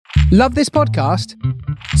Love this podcast?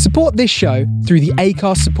 Support this show through the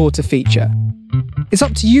Acast supporter feature. It's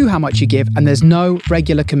up to you how much you give, and there's no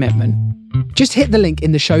regular commitment. Just hit the link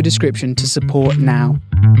in the show description to support now.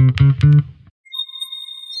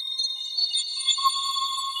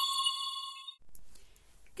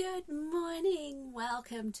 Good morning.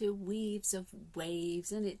 Welcome to Weaves of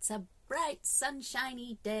Waves, and it's a bright,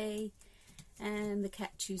 sunshiny day. And the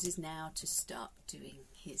cat chooses now to start doing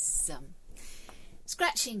his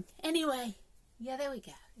scratching. Anyway, yeah, there we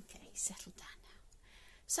go. Okay, settled down now.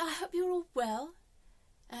 So I hope you're all well.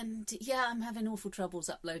 And yeah, I'm having awful troubles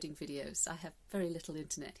uploading videos. I have very little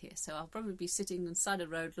internet here, so I'll probably be sitting on the side of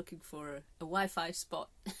the road looking for a Wi-Fi spot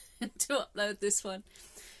to upload this one.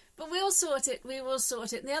 But we'll sort it. We will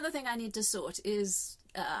sort it. And the other thing I need to sort is,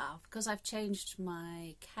 because I've changed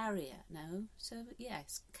my carrier. No? So,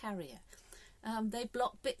 yes, carrier. They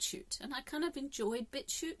block BitChute, and I kind of enjoyed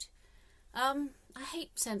BitChute. I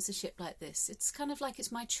hate censorship like this. It's kind of like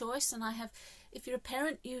it's my choice, and if you're a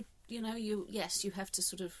parent, you have to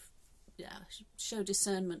sort of show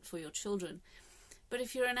discernment for your children. But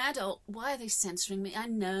if you're an adult, why are they censoring me? I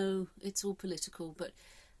know it's all political, but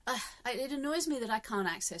it annoys me that I can't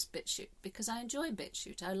access BitChute because I enjoy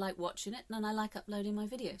BitChute. I like watching it, and I like uploading my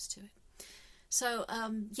videos to it. So,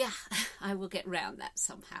 I will get round that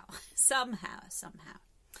somehow. Somehow.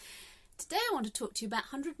 Today I want to talk to you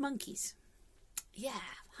about 100 Monkeys. Yeah,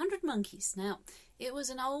 100 Monkeys. Now, it was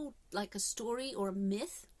an old, like a story or a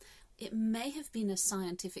myth. It may have been a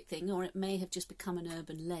scientific thing, or it may have just become an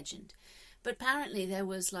urban legend. But apparently there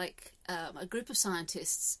was like a group of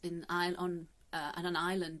scientists on an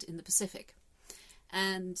island in the Pacific.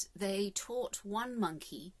 And they taught one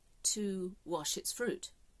monkey to wash its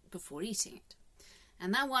fruit before eating it.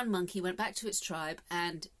 And that one monkey went back to its tribe,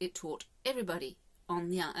 and it taught everybody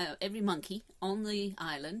every monkey on the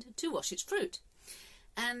island to wash its fruit.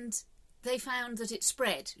 And they found that it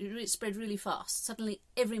spread really fast. Suddenly,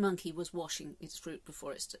 every monkey was washing its fruit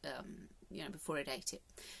before it ate it.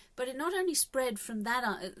 But it not only spread from that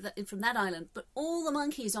island, but all the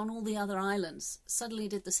monkeys on all the other islands suddenly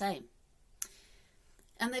did the same.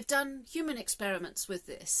 And they've done human experiments with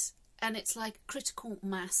this, and it's like critical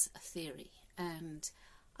mass theory. And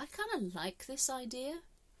I kind of like this idea,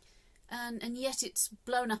 and yet it's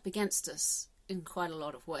blown up against us in quite a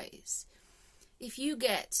lot of ways. If you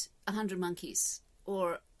get 100 monkeys,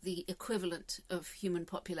 or the equivalent of human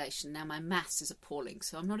population, now my maths is appalling,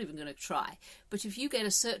 so I'm not even going to try, but if you get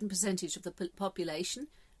a certain percentage of the population,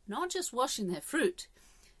 not just washing their fruit,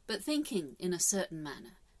 but thinking in a certain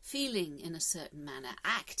manner, feeling in a certain manner,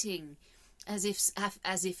 acting as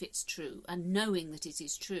if it's true, and knowing that it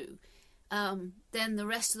is true, then the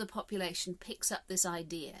rest of the population picks up this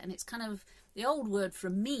idea. And it's kind of, the old word for a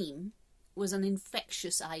meme was an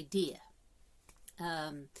infectious idea.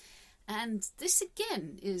 And this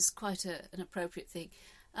again is quite an appropriate thing.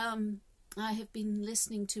 I have been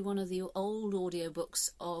listening to one of the old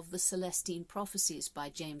audiobooks of The Celestine Prophecies by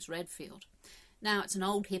James Redfield. Now, it's an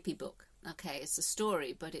old hippie book. Okay, it's a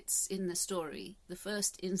story, but it's in the story. The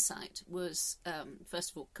first insight was,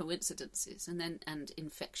 first of all, coincidences, and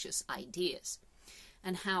infectious ideas,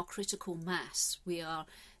 and how critical mass we are.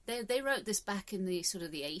 They wrote this back in the sort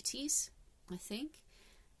of the 80s, I think,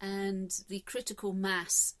 and the critical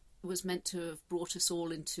mass was meant to have brought us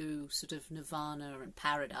all into sort of nirvana and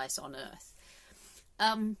paradise on earth.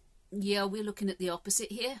 We're looking at the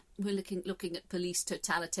opposite here. We're looking at police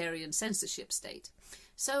totalitarian censorship state.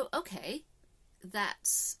 So, okay,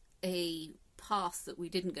 that's a path that we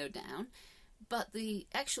didn't go down, but the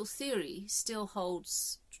actual theory still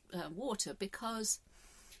holds water, because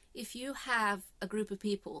if you have a group of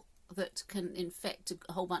people that can infect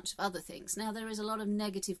a whole bunch of other things. Now, there is a lot of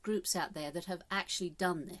negative groups out there that have actually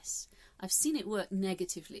done this. I've seen it work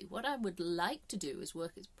negatively. What I would like to do is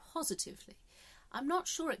work it positively. I'm not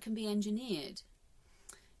sure it can be engineered.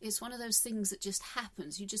 It's one of those things that just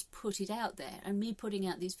happens. You just put it out there. And me putting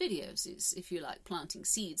out these videos is, if you like, planting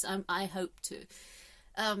seeds. I hope to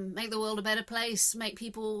make the world a better place, make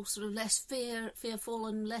people sort of less fearful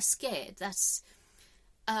and less scared. That's...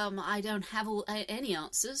 I don't have any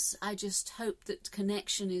answers. I just hope that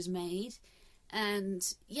connection is made, and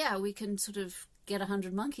we can sort of get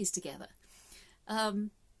 100 monkeys together.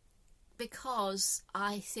 Because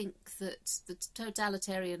I think that the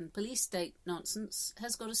totalitarian police state nonsense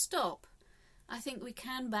has got to stop. I think we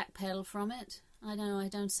can backpedal from it. I know I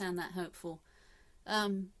don't sound that hopeful.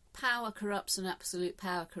 Power corrupts, and absolute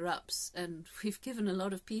power corrupts, and we've given a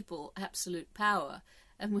lot of people absolute power,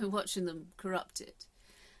 and we're watching them corrupt it.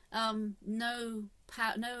 No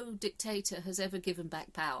dictator has ever given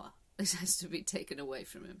back power. It has to be taken away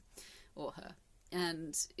from him or her.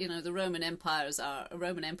 And, the Roman emperors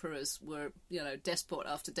were, despot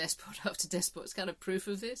after despot after despot. It's kind of proof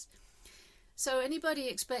of this. So anybody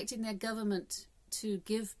expecting their government to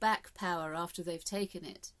give back power after they've taken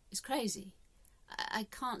it is crazy. I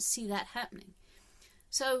can't see that happening.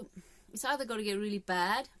 So it's either got to get really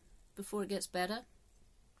bad before it gets better.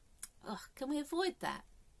 Can we avoid that?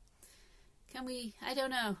 Can we? I don't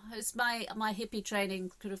know. It's my hippie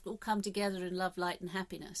training could have all come together in love, light, and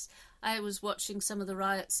happiness. I was watching some of the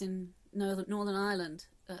riots in Northern Ireland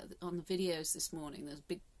on the videos this morning.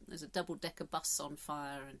 There's a double-decker bus on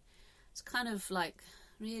fire, and it's kind of like,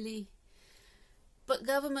 really? But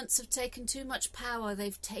governments have taken too much power.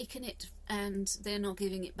 They've taken it, and they're not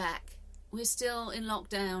giving it back. We're still in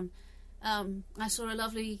lockdown. I saw a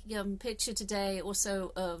lovely picture today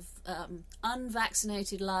also of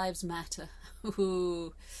unvaccinated lives matter.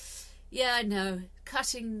 Ooh. Yeah, I know,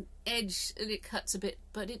 cutting edge, and it cuts a bit,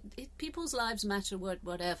 but people's lives matter,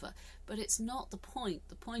 whatever. But it's not the point.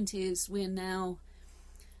 The point is we're now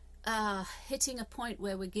hitting a point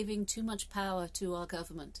where we're giving too much power to our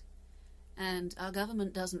government, and our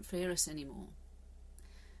government doesn't fear us anymore.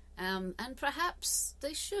 And perhaps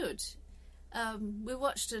they should. We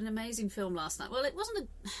watched an amazing film last night. Well, it wasn't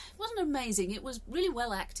amazing. It was really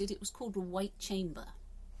well acted. It was called The White Chamber.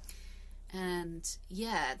 And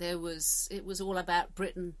yeah, it was all about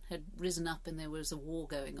Britain had risen up and there was a war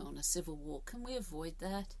going on, a civil war. Can we avoid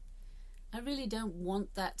that? I really don't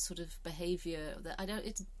want that sort of behaviour.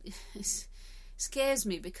 It scares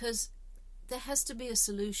me, because there has to be a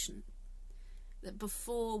solution that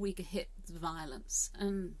before we hit the violence.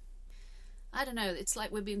 And I don't know, it's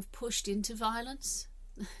like we're being pushed into violence.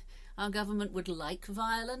 Our government would like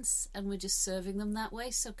violence and we're just serving them that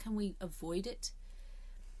way. So can we avoid it?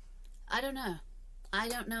 I don't know. I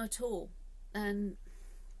don't know at all. And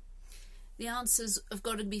the answers have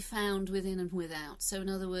got to be found within and without. So in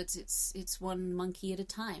other words, it's one monkey at a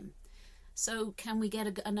time. So can we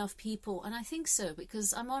get enough people? And I think so,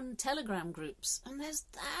 because I'm on Telegram groups and there's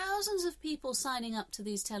thousands of people signing up to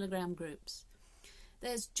these Telegram groups.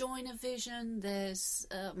 There's Join a Vision, there's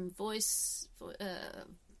Voice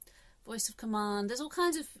of Command. There's all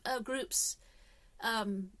kinds of groups.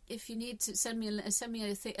 If you need to send me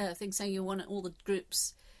a thing saying you want all the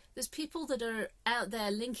groups. There's people that are out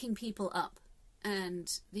there linking people up,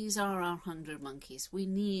 and these are our 100 monkeys. We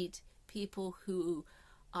need people who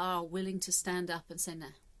are willing to stand up and say no.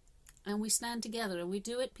 And we stand together and we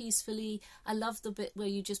do it peacefully. I love the bit where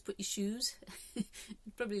you just put your shoes. You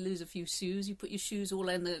probably lose a few shoes. You put your shoes all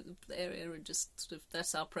in the area and just sort of,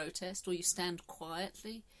 that's our protest. Or you stand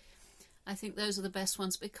quietly. I think those are the best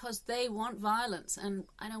ones, because they want violence and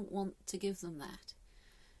I don't want to give them that.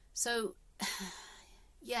 So,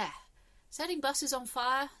 yeah. Setting buses on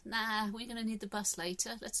fire? Nah, we're going to need the bus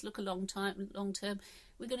later. Let's look a long term.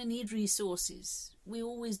 We're going to need resources. We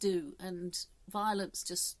always do. And violence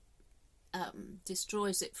just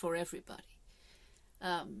destroys it for everybody.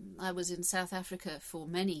 I was in South Africa for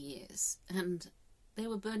many years, and they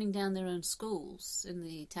were burning down their own schools in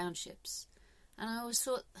the townships. And I always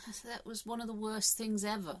thought that was one of the worst things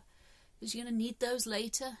ever, because you're going to need those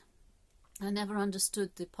later. I never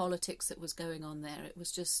understood the politics that was going on there. It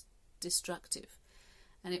was just destructive.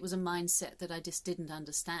 And it was a mindset that I just didn't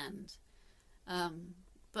understand.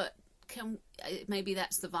 But maybe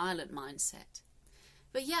that's the violent mindset.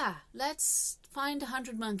 But yeah, let's find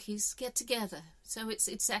 100 monkeys, get together. So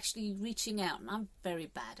it's actually reaching out, and I'm very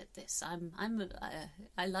bad at this.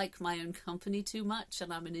 I like my own company too much,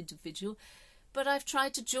 and I'm an individual. But I've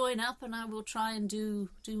tried to join up, and I will try and do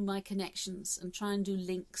my connections and try and do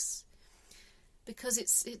links, because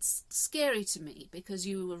it's scary to me, because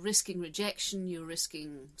you are risking rejection, you're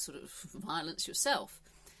risking sort of violence yourself.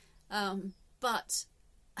 But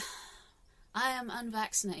I am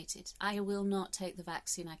unvaccinated. I will not take the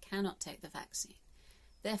vaccine. I cannot take the vaccine.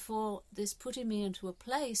 Therefore, this putting me into a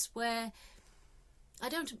place where I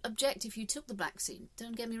don't object if you took the vaccine.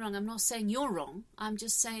 Don't get me wrong. I'm not saying you're wrong. I'm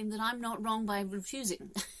just saying that I'm not wrong by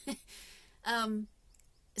refusing.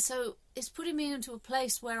 So it's putting me into a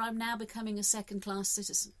place where I'm now becoming a second-class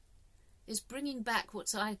citizen. It's bringing back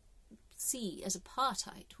what I see as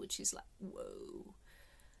apartheid, which is like, whoa.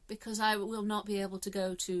 Because I will not be able to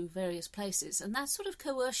go to various places. And that sort of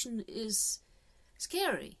coercion is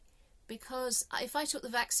scary, because if I took the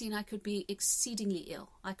vaccine, I could be exceedingly ill.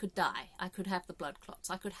 I could die. I could have the blood clots.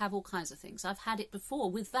 I could have all kinds of things. I've had it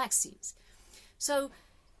before with vaccines. So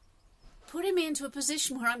putting me into a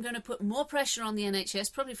position where I'm going to put more pressure on the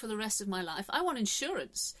NHS, probably for the rest of my life. I want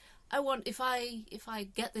insurance. I want, if I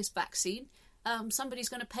get this vaccine, somebody's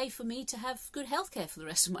going to pay for me to have good healthcare for the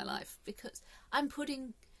rest of my life, because I'm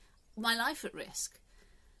putting my life at risk.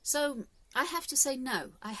 So I have to say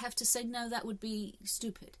no. I have to say no, that would be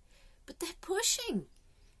stupid. But they're pushing.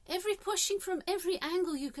 Pushing from every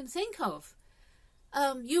angle you can think of.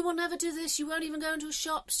 You will never do this. You won't even go into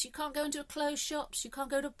shops. You can't go into closed shops. You can't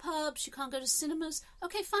go to pubs. You can't go to cinemas.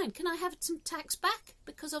 Okay, fine. Can I have some tax back?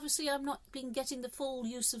 Because obviously I'm not getting the full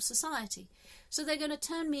use of society. So they're going to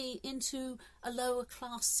turn me into a lower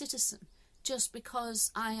class citizen just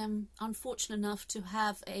because I am unfortunate enough to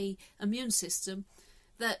have an immune system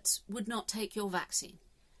that would not take your vaccine.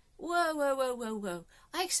 Whoa, whoa, whoa, whoa, whoa.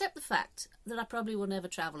 I accept the fact that I probably will never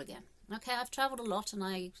travel again. Okay, I've travelled a lot and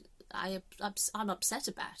I'm upset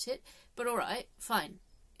about it, but all right, fine,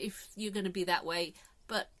 if you're going to be that way.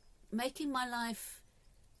 But making my life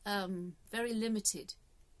very limited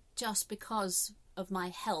just because of my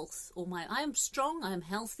health I am strong, I am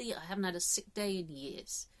healthy, I haven't had a sick day in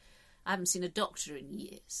years. I haven't seen a doctor in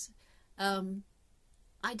years.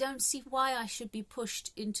 I don't see why I should be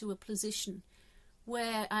pushed into a position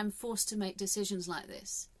where I'm forced to make decisions like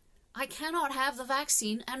this. I cannot have the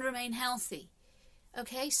vaccine and remain healthy.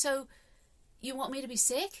 Okay, so you want me to be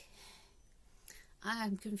sick?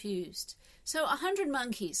 I'm confused. So 100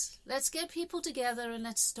 monkeys. Let's get people together and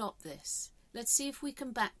let's stop this. Let's see if we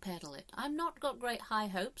can backpedal it. I've not got great high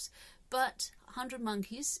hopes, but 100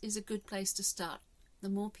 monkeys is a good place to start. The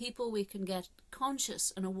more people we can get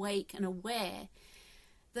conscious and awake and aware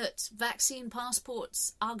that vaccine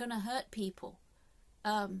passports are going to hurt people.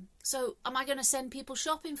 So am I going to send people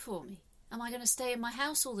shopping for me? Am I going to stay in my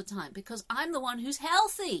house all the time? Because I'm the one who's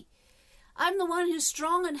healthy. I'm the one who's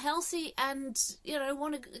strong and healthy and,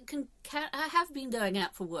 I have been going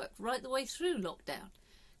out for work right the way through lockdown.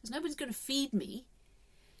 Because nobody's going to feed me.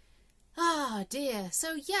 Ah, dear.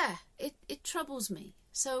 So, yeah, it troubles me.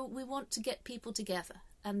 So we want to get people together.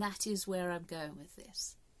 And that is where I'm going with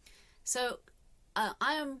this. So, I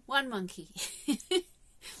am one monkey.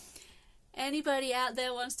 Anybody out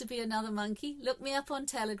there wants to be another monkey, look me up on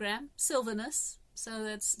Telegram, Sylvanus. So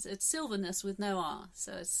it's Sylvanus with no R.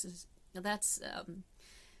 So that's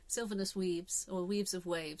Sylvanus Weaves, or Weaves of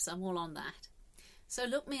Waves. I'm all on that. So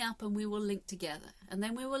look me up and we will link together. And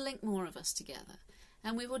then we will link more of us together.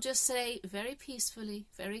 And we will just say very peacefully,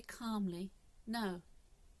 very calmly, no,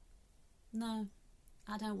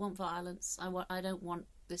 I don't want violence. I don't want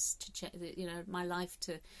this to change, my life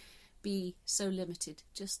to be so limited.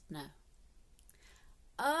 Just no.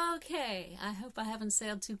 Okay, I hope I haven't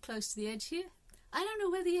sailed too close to the edge here. I don't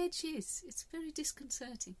know where the edge is. It's very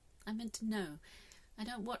disconcerting. I meant to know. I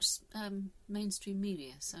don't watch mainstream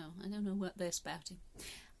media, so I don't know what they're spouting.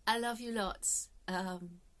 I love you lots,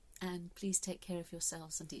 and please take care of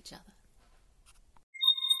yourselves and each other.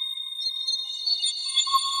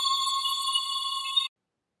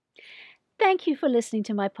 Thank you for listening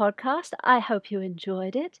to my podcast. I hope you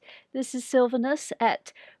enjoyed it. This is Sylvanus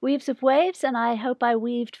at Weaves of Waves, and I hope I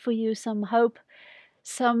weaved for you some hope,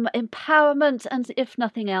 some empowerment, and if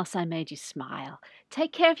nothing else, I made you smile.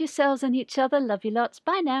 Take care of yourselves and each other. Love you lots.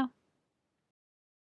 Bye now.